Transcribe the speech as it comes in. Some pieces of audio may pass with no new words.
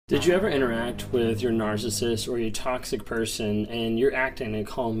Did you ever interact with your narcissist or your toxic person and you're acting in a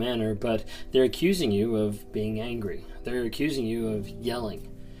calm manner, but they're accusing you of being angry? They're accusing you of yelling.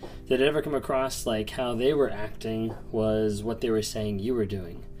 Did it ever come across like how they were acting was what they were saying you were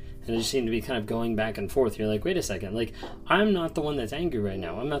doing? And it just seemed to be kind of going back and forth. You're like, wait a second, like, I'm not the one that's angry right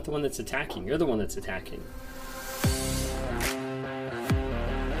now. I'm not the one that's attacking. You're the one that's attacking.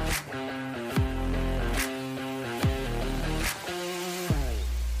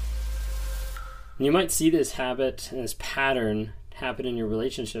 And you might see this habit and this pattern happen in your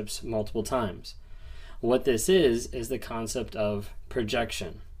relationships multiple times. What this is the concept of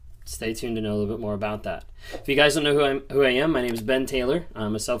projection. Stay tuned to know a little bit more about that. If you guys don't know who I am, my name is Ben Taylor.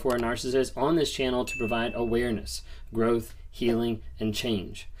 I'm a self-aware narcissist on this channel to provide awareness, growth, healing, and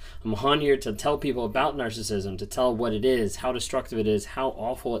change. I'm on here to tell people about narcissism, to tell what it is, how destructive it is, how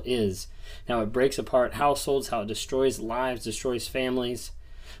awful it is, how it breaks apart households, how it destroys lives, destroys families.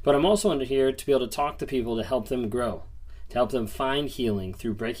 But I'm also under here to be able to talk to people to help them grow, to help them find healing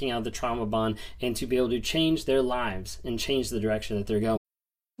through breaking out the trauma bond, and to be able to change their lives and change the direction that they're going.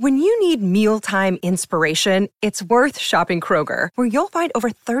 When you need mealtime inspiration, it's worth shopping Kroger, where you'll find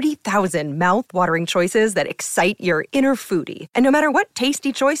over 30,000 mouth-watering choices that excite your inner foodie. And no matter what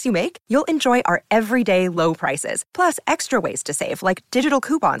tasty choice you make, you'll enjoy our everyday low prices, plus extra ways to save, like digital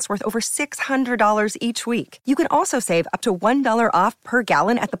coupons worth over $600 each week. You can also save up to $1 off per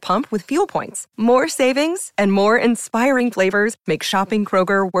gallon at the pump with fuel points. More savings and more inspiring flavors make shopping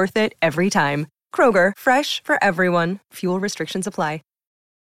Kroger worth it every time. Kroger, fresh for everyone. Fuel restrictions apply.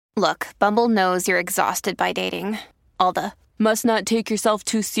 Look, Bumble knows you're exhausted by dating. All the, must not take yourself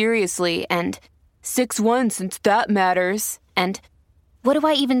too seriously, and 6'1" since that matters, and what do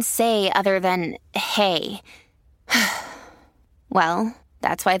I even say other than, hey? Well,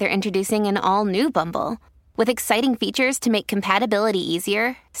 that's why they're introducing an all-new Bumble, with exciting features to make compatibility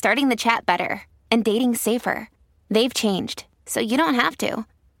easier, starting the chat better, and dating safer. They've changed, so you don't have to.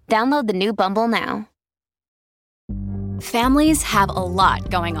 Download the new Bumble now. Families have a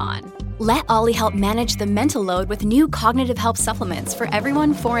lot going on. Let Ollie help manage the mental load with new cognitive help supplements for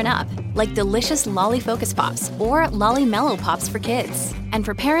everyone 4 and up, like delicious Lolly Focus Pops or Lolly Mellow Pops for kids. And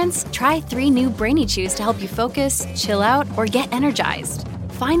for parents, try 3 new Brainy Chews to help you focus, chill out, or get energized.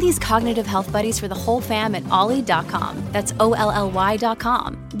 Find these cognitive health buddies for the whole fam at ollie.com. That's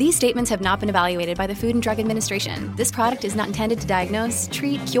OLLY.com. These statements have not been evaluated by the Food and Drug Administration. This product is not intended to diagnose,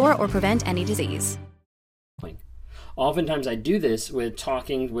 treat, cure, or prevent any disease. Oftentimes I do this with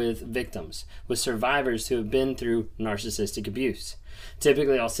talking with victims, with survivors who have been through narcissistic abuse.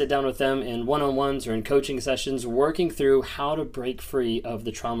 Typically I'll sit down with them in one-on-ones or in coaching sessions working through how to break free of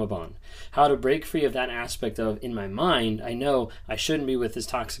the trauma bond, how to break free of that aspect of, in my mind, I know I shouldn't be with this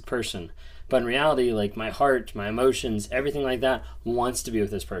toxic person, but in reality, like my heart, my emotions, everything like that wants to be with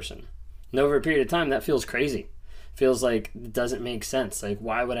this person. And over a period of time, that feels crazy. Feels like it doesn't make sense. Like,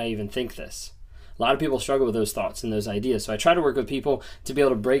 why would I even think this? A lot of people struggle with those thoughts and those ideas. So I try to work with people to be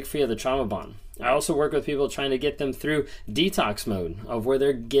able to break free of the trauma bond. I also work with people trying to get them through detox mode of where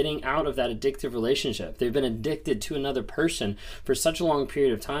they're getting out of that addictive relationship. They've been addicted to another person for such a long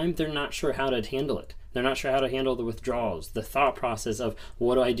period of time, they're not sure how to handle it. They're not sure how to handle the withdrawals, the thought process of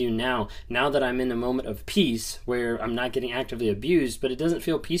what do I do now that I'm in a moment of peace where I'm not getting actively abused, but it doesn't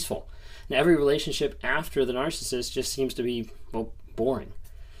feel peaceful. And every relationship after the narcissist just seems to be, boring.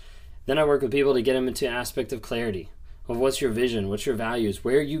 Then I work with people to get them into an aspect of clarity, of what's your vision, what's your values,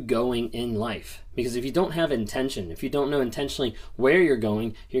 where are you going in life? Because if you don't have intention, if you don't know intentionally where you're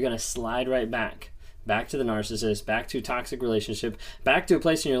going, you're going to slide right back to the narcissist, back to a toxic relationship, back to a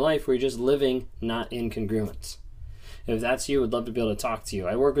place in your life where you're just living not in congruence. If that's you, I'd love to be able to talk to you.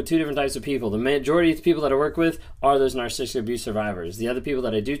 I work with 2 different types of people. The majority of the people that I work with are those narcissistic abuse survivors. The other people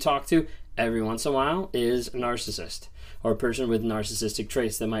that I do talk to every once in a while is a narcissist or a person with narcissistic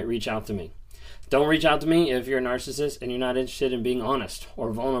traits that might reach out to me. Don't reach out to me if you're a narcissist and you're not interested in being honest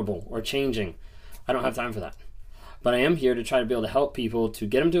or vulnerable or changing. I don't have time for that. But I am here to try to be able to help people to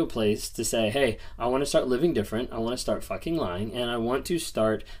get them to a place to say, hey, I want to start living different. I want to start fucking lying. And I want to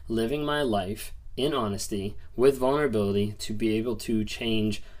start living my life in honesty with vulnerability to be able to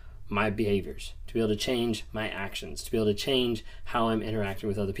change my behaviors, to be able to change my actions, to be able to change how I'm interacting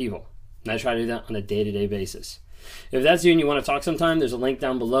with other people. And I try to do that on a day-to-day basis. If that's you and you want to talk sometime, there's a link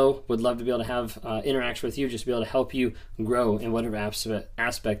down below. Would love to be able to have interaction with you, just be able to help you grow in whatever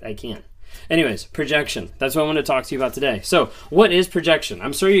aspect I can. Anyways, projection. That's what I want to talk to you about today. So, what is projection?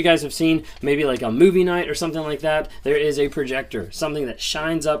 I'm sure you guys have seen maybe like a movie night or something like that. There is a projector, something that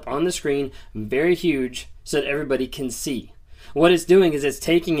shines up on the screen, very huge, so that everybody can see. What it's doing is it's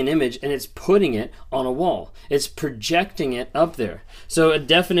taking an image and it's putting it on a wall. It's projecting it up there. So a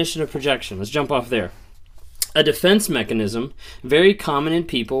definition of projection, let's jump off there. A defense mechanism, very common in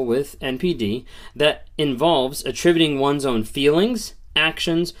people with NPD, that involves attributing one's own feelings,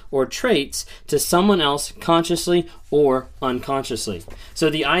 actions, or traits to someone else consciously or unconsciously. So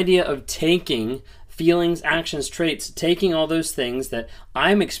the idea of taking feelings, actions, traits, taking all those things that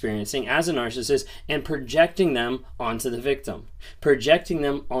I'm experiencing as a narcissist and projecting them onto the victim, projecting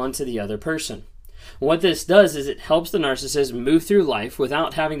them onto the other person. What this does is it helps the narcissist move through life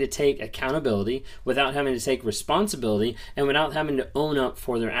without having to take accountability, without having to take responsibility, and without having to own up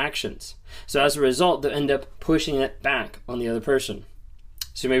for their actions. So as a result, they'll end up pushing it back on the other person.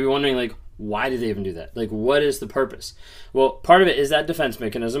 So you may be wondering, like, why do they even do that? Like, what is the purpose? Well, part of it is that defense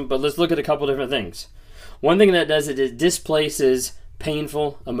mechanism, but let's look at a couple different things. One thing that does it is displaces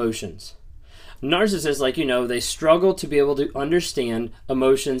painful emotions. Narcissists, like you know, they struggle to be able to understand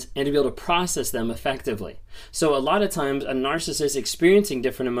emotions and to be able to process them effectively. So a lot of times a narcissist experiencing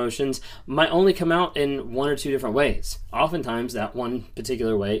different emotions might only come out in one or two different ways. Oftentimes that one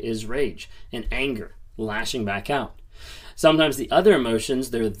particular way is rage and anger, lashing back out. Sometimes the other emotions,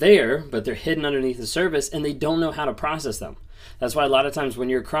 they're there, but they're hidden underneath the surface and they don't know how to process them. That's why a lot of times when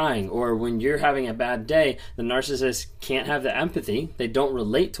you're crying or when you're having a bad day, the narcissist can't have the empathy. They don't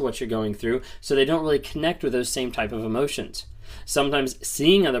relate to what you're going through, so they don't really connect with those same type of emotions. Sometimes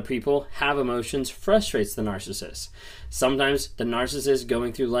seeing other people have emotions frustrates the narcissist. Sometimes the narcissist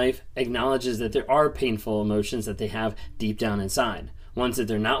going through life acknowledges that there are painful emotions that they have deep down inside. Ones that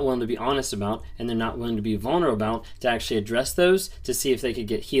they're not willing to be honest about and they're not willing to be vulnerable about to actually address those to see if they could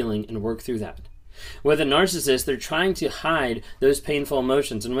get healing and work through that. With a narcissist, they're trying to hide those painful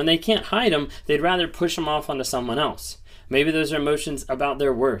emotions, and when they can't hide them, they'd rather push them off onto someone else. Maybe those are emotions about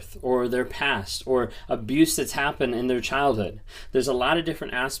their worth or their past or abuse that's happened in their childhood. There's a lot of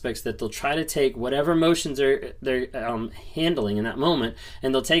different aspects that they'll try to take whatever emotions they're handling in that moment,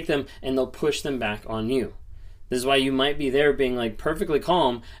 and they'll take them and they'll push them back on you. This is why you might be there being like perfectly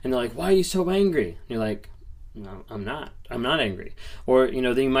calm, and they're like, "Why are you so angry?" And you're like, "No, I'm not angry." Or, you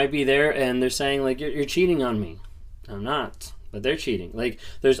know, they might be there and they're saying like, you're cheating on me. I'm not, but they're cheating. Like,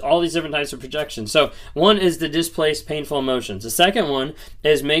 there's all these different types of projections. So one is to displace painful emotions. The second one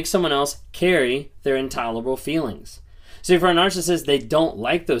is make someone else carry their intolerable feelings. See, for a narcissist, they don't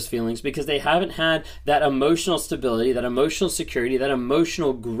like those feelings because they haven't had that emotional stability, that emotional security, that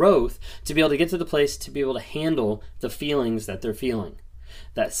emotional growth to be able to get to the place to be able to handle the feelings that they're feeling.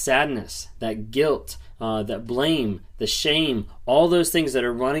 That sadness, that guilt, that blame, the shame, all those things that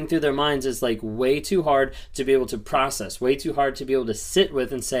are running through their minds is like way too hard to be able to process, way too hard to be able to sit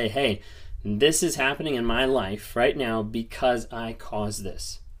with and say, hey, this is happening in my life right now because I caused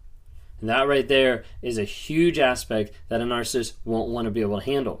this. And that right there is a huge aspect that a narcissist won't want to be able to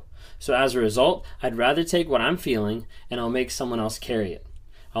handle. So as a result, I'd rather take what I'm feeling and I'll make someone else carry it.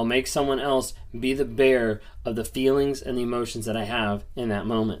 I'll make someone else be the bearer of the feelings and the emotions that I have in that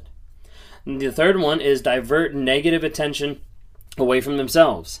moment. And the third one is divert negative attention away from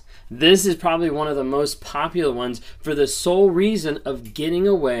themselves. This is probably one of the most popular ones for the sole reason of getting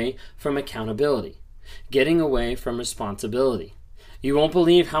away from accountability, getting away from responsibility. You won't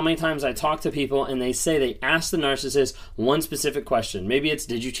believe how many times I talk to people and they say they ask the narcissist one specific question. Maybe it's,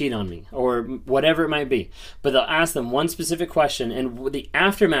 did you cheat on me? Or whatever it might be. But they'll ask them one specific question, and the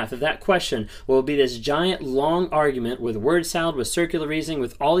aftermath of that question will be this giant long argument with word salad, with circular reasoning,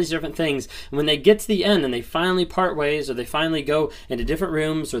 with all these different things. And when they get to the end and they finally part ways, or they finally go into different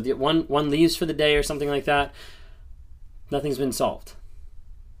rooms, or one leaves for the day or something like that, nothing's been solved.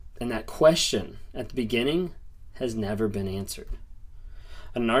 And that question at the beginning has never been answered.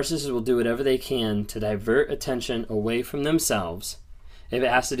 A narcissist will do whatever they can to divert attention away from themselves if it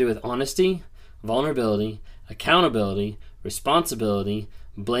has to do with honesty, vulnerability, accountability, responsibility,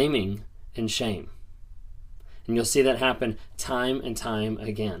 blaming, and shame. And you'll see that happen time and time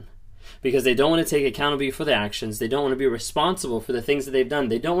again. Because they don't want to take accountability for the actions. They don't want to be responsible for the things that they've done.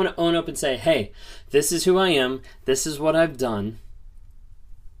 They don't want to own up and say, hey, this is who I am. This is what I've done.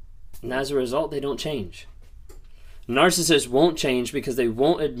 And as a result, they don't change. Narcissists won't change because they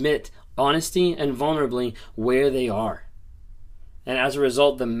won't admit honesty and vulnerably where they are. And as a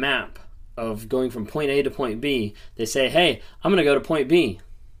result, the map of going from point A to point B, they say, hey, I'm going to go to point B.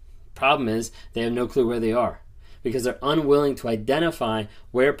 Problem is, they have no clue where they are because they're unwilling to identify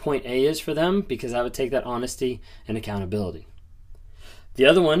where point A is for them, because that would take that honesty and accountability. The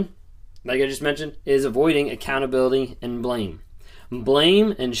other one, like I just mentioned, is avoiding accountability and blame.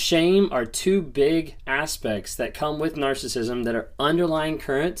 Blame and shame are two big aspects that come with narcissism that are underlying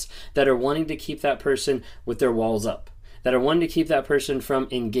currents that are wanting to keep that person with their walls up. that are wanting to keep that person from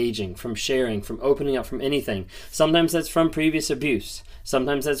engaging, from sharing, from opening up, from anything. Sometimes that's from previous abuse.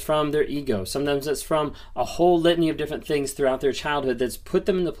 Sometimes that's from their ego. Sometimes that's from a whole litany of different things throughout their childhood that's put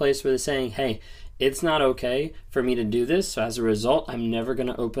them in the place where they're saying, hey, it's not okay for me to do this, so as a result, I'm never going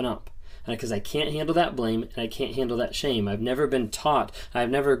to open up. Because I can't handle that blame and I can't handle that shame. I've never been taught, I've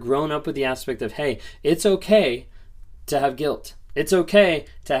never grown up with the aspect of, hey, it's okay to have guilt. It's okay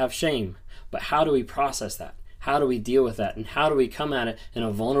to have shame. But how do we process that? How do we deal with that? And how do we come at it in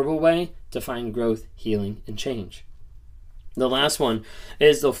a vulnerable way to find growth, healing, and change? The last one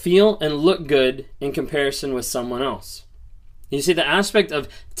is they'll feel and look good in comparison with someone else. You see, the aspect of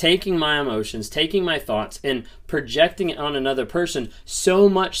taking my emotions, taking my thoughts, and projecting it on another person, so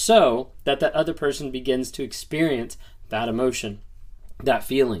much so that that other person begins to experience that emotion, that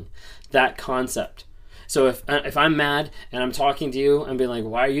feeling, that concept. So if I'm mad and I'm talking to you and being like,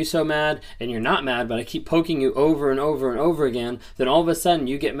 why are you so mad? And you're not mad, but I keep poking you over and over and over again, then all of a sudden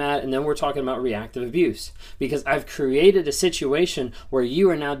you get mad, and then we're talking about reactive abuse. Because I've created a situation where you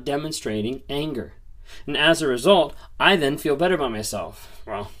are now demonstrating anger. And as a result, I then feel better about myself.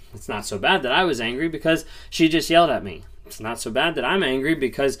 Well, it's not so bad that I was angry because she just yelled at me. It's not so bad that I'm angry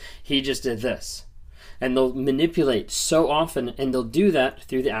because he just did this. And they'll manipulate so often, and they'll do that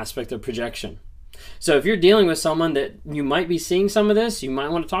through the aspect of projection. So if you're dealing with someone that you might be seeing some of this, you might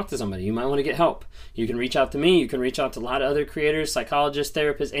want to talk to somebody. You might want to get help. You can reach out to me. You can reach out to a lot of other creators, psychologists,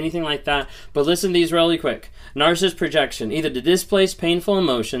 therapists, anything like that. But listen to these really quick. Narcissist projection, either to displace painful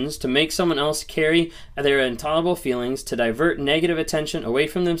emotions, to make someone else carry their intolerable feelings, to divert negative attention away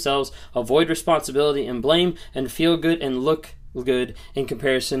from themselves, avoid responsibility and blame, and feel good and look good in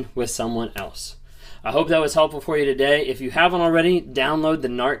comparison with someone else. I hope that was helpful for you today. If you haven't already, download the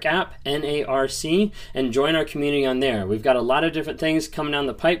NARC app, N-A-R-C, and join our community on there. We've got a lot of different things coming down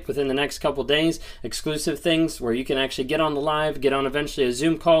the pipe within the next couple days, exclusive things where you can actually get on the live, get on eventually a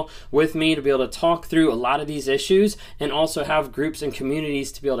Zoom call with me to be able to talk through a lot of these issues, and also have groups and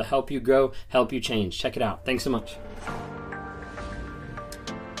communities to be able to help you grow, help you change. Check it out. Thanks so much.